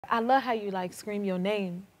I love how you like scream your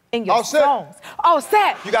name in your Offset. songs.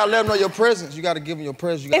 Offset. You gotta let them know your presence. You gotta give them your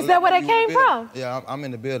presence. Is that where that came from? Yeah, I'm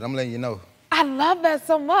in the building. I'm letting you know. I love that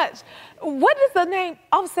so much. What does the name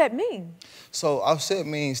Offset mean? So Offset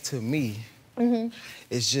means to me,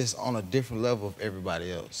 it's just on a different level of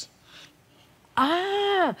everybody else.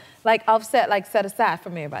 Ah, like offset, like set aside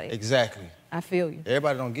from everybody. Exactly. I feel you.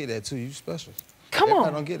 Everybody don't get that too. You special. Come on.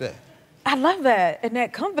 Everybody don't get that. I love that and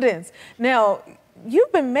that confidence. Now,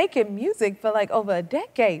 you've been making music for like over a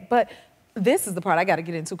decade, but this is the part I got to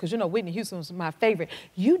get into because you know Whitney Houston was my favorite.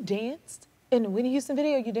 You danced in the Whitney Houston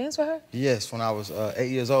video. You danced for her? Yes, when I was 8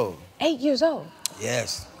 years old. 8 years old?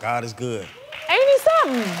 Yes, God is good. Ain't he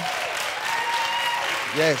something?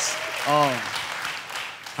 Yes.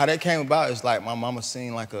 How that came about is like my mama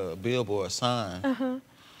seen like a billboard sign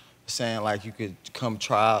saying like you could come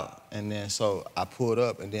try out, and then so I pulled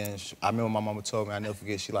up, and then I remember my mama told me, I never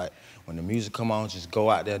forget, she like, when the music come on, just go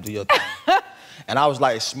out there and do your thing. And I was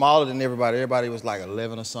like smaller than everybody. Everybody was like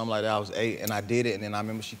 11 or something like that. I was 8, and I did it, and then I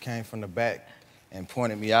remember she came from the back and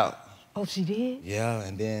pointed me out. Oh, she did? Yeah,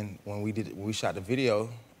 and then when we shot the video,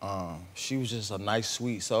 she was just a nice,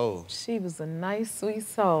 sweet soul. She was a nice, sweet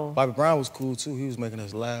soul. Bobby Brown was cool too. He was making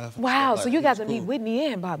us laugh. Wow, so you got to cool. meet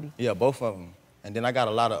Whitney and Bobby. Yeah, both of them. And then I got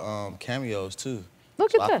a lot of cameos too.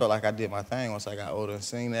 Look at that. I felt like I did my thing once I got older and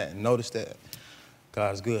seen that and noticed that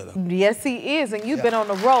God's good. Yes, he is, and you've been on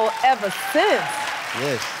the roll ever since.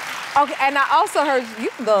 Yes. Okay, and I also heard you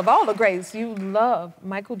love all the greats. You love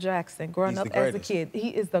Michael Jackson growing up as a kid. He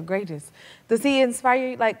is the greatest. Does he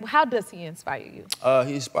inspire you? Like, how does he inspire you?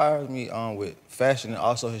 He inspires me with fashion and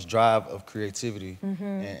also his drive of creativity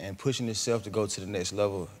and pushing himself to go to the next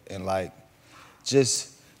level, and like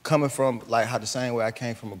just coming from like how the same way I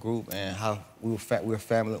came from a group and how we were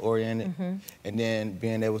family oriented, and then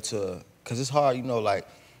being able to, cause it's hard, you know, like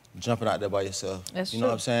jumping out there by yourself. That's you know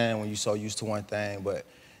what I'm saying? When you're so used to one thing,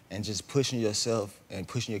 and just pushing yourself and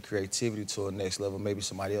pushing your creativity to a next level, maybe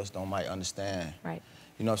somebody else might understand. Right.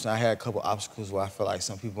 You know what I'm saying? I had a couple obstacles where I feel like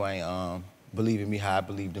some people ain't believe in me how I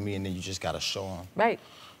believed in me, and then you just gotta show them. Right.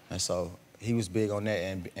 And so he was big on that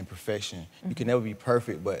and perfection. You can never be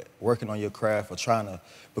perfect, but working on your craft or trying to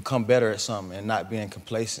become better at something and not being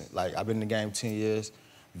complacent. Like, I've been in the game 10 years,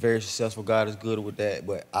 very successful. God is good with that,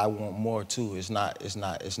 but I want more too. I'm not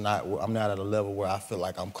at a level where I feel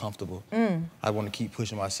like I'm comfortable. I want to keep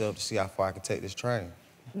pushing myself to see how far I can take this train.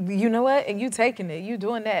 You know what? And you taking it, you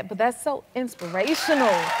doing that, but that's so inspirational.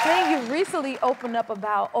 Then you recently opened up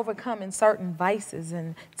about overcoming certain vices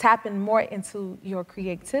and tapping more into your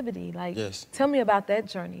creativity. Like, tell me about that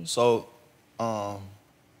journey. So, at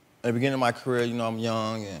the beginning of my career, you know, I'm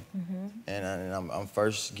young and I'm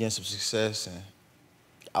first getting some success, and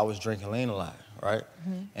I was drinking lean a lot, right?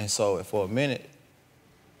 And so for a minute,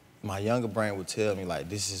 my younger brain would tell me like,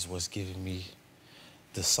 this is what's giving me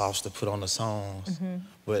the sauce to put on the songs.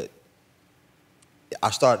 But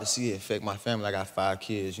I started to see it affect my family. I got 5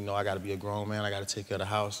 kids. You know, I got to be a grown man. I got to take care of the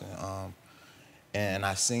house. And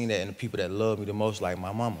I seen that in the people that love me the most, like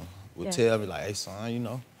my mama, would tell me like, hey son, you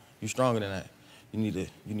know, you stronger than that. You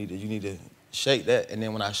need to shake that. And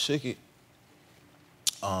then when I shook it,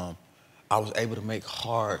 I was able to make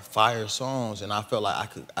hard, fire songs, and I felt like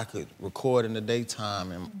I could record in the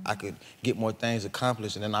daytime, and I could get more things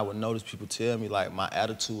accomplished. And then I would notice people tell me like my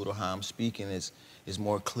attitude or how I'm speaking is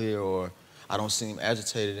more clear, or I don't seem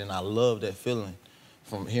agitated, and I love that feeling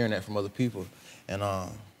from hearing that from other people. And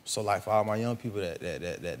so like for all my young people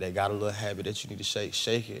that got a little habit that you need to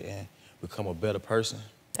shake it and become a better person.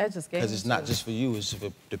 That just gave me. Because it's not just for you, it's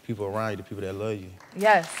for the people around you, the people that love you.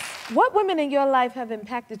 Yes. What women in your life have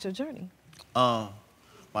impacted your journey?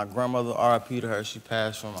 My grandmother, R.I.P. to her, she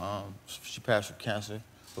passed from cancer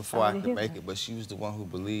before I could make it, but she was the one who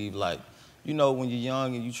believed, like, you know, when you're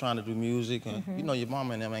young and you're trying to do music, and you know your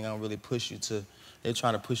mama and them ain't gonna really push you to, they're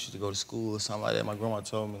trying to push you to go to school or something like that. My grandma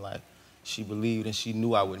told me, like, she believed and she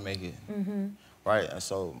knew I would make it, right? And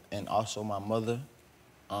so, and also my mother,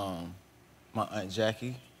 my Aunt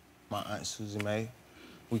Jackie, my Aunt Susie Mae,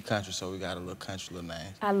 we country, so we got a little country little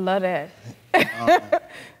name. I love that.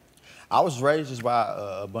 I was raised just by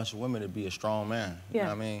a bunch of women to be a strong man. You know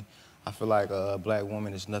what I mean? I feel like a black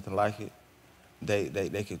woman is nothing like it.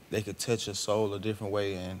 They could touch your soul a different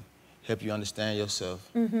way and help you understand yourself.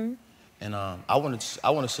 And I want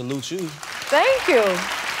to salute you. Thank you.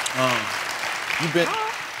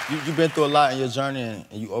 You've been through a lot in your journey,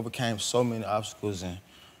 and you overcame so many obstacles, and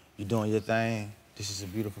you're doing your thing. This is a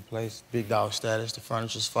beautiful place. Big dog status. The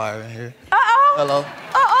furniture's fire in here. Hello.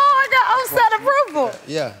 I got offset approval.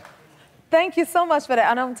 Yeah. Thank you so much for that.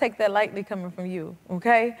 I don't take that lightly coming from you,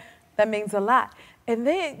 okay? That means a lot. And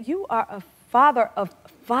then you are a father of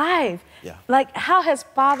 5. Yeah. Like, how has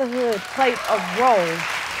fatherhood played a role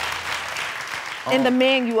in the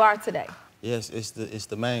man you are today? Yes, it's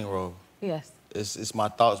the main role. Yes. It's my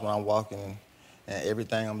thoughts when I'm walking, and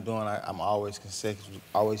everything I'm doing, I'm always consecutive,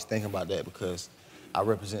 always thinking about that because I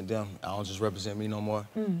represent them. I don't just represent me no more.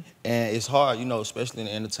 And it's hard, you know, especially in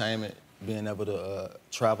entertainment, being able to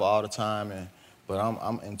travel all the time. But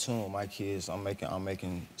I'm in tune with my kids. I'm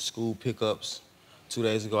making school pickups. 2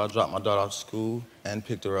 days ago, I dropped my daughter off to school and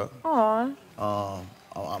picked her up. Aw.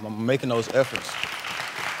 I'm making those efforts.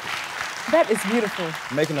 That is beautiful.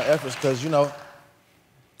 Making the efforts because, you know,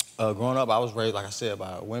 growing up, I was raised, like I said,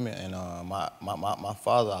 by women, and my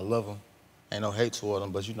father, I love him. Ain't no hate toward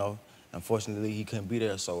him, but, you know, unfortunately, he couldn't be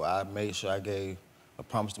there, so I made sure I gave a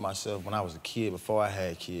promise to myself when I was a kid, before I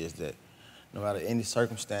had kids, that no matter any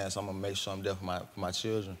circumstance, I'm gonna make sure I'm there for my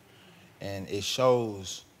children. And it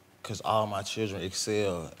shows, because all my children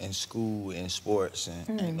excel in school, in sports,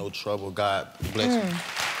 and ain't no trouble. God bless me.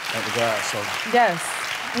 Thank God, so. Yes.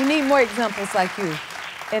 We need more examples like you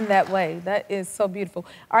in that way. That is so beautiful.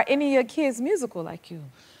 Are any of your kids musical like you?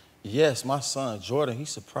 Yes, my son, Jordan, he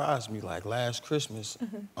surprised me like last Christmas.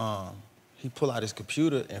 He pulled out his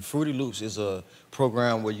computer, and Fruity Loops is a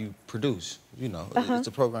program where you produce, you know. It's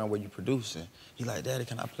a program where you produce, and he like, Daddy,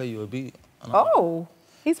 can I play you a beat? And Oh,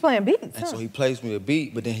 he's playing beats, And so he plays me a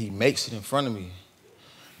beat, but then he makes it in front of me.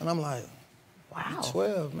 And I'm like, wow. You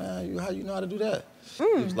 12, man, how you know how to do that?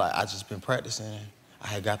 He was like, I just been practicing.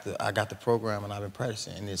 I got the program, and I've been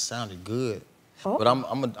practicing, and it sounded good. Oh. But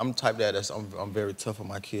I'm type that I'm very tough on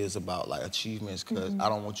my kids about like achievements, because I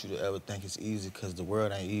don't want you to ever think it's easy, because the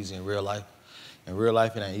world ain't easy in real life. In real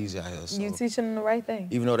life, it ain't easy out here. So You teaching them the right thing.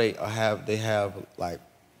 even though they have like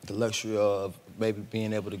the luxury of maybe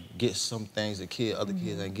being able to get some things that other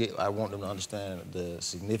kids ain't get, I want them to understand the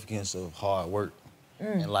significance of hard work.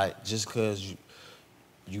 And like, just because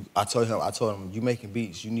I told him, you making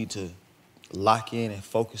beats, you need to lock in and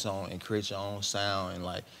focus on and create your own sound, and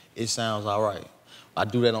like, it sounds all right. I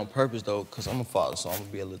do that on purpose though, because I'm a father, so I'm gonna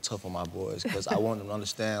be a little tough on my boys, because I want them to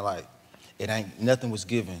understand, like, nothing was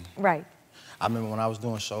given. Right. I remember when I was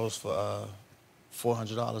doing shows for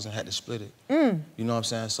 $400 and had to split it. You know what I'm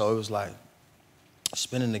saying? So it was like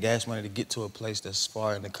spending the gas money to get to a place that's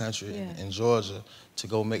far in the country, in Georgia, to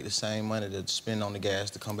go make the same money to spend on the gas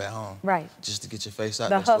to come back home. Right. Just to get your face out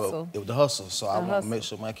The there. So hustle. it was the hustle. So I want to make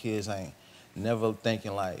sure my kids ain't never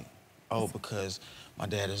thinking like, oh, because my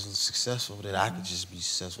dad is successful, that I could just be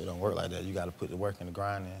successful. It don't work like that. You got to put the work and the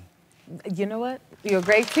grind in. You know what? You're a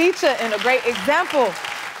great teacher and a great example.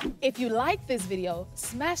 If you like this video,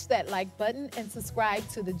 smash that like button and subscribe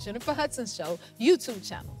to the Jennifer Hudson Show YouTube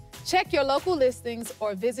channel. Check your local listings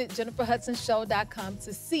or visit jenniferhudsonshow.com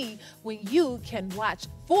to see when you can watch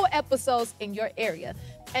full episodes in your area.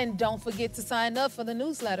 And don't forget to sign up for the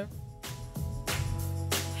newsletter.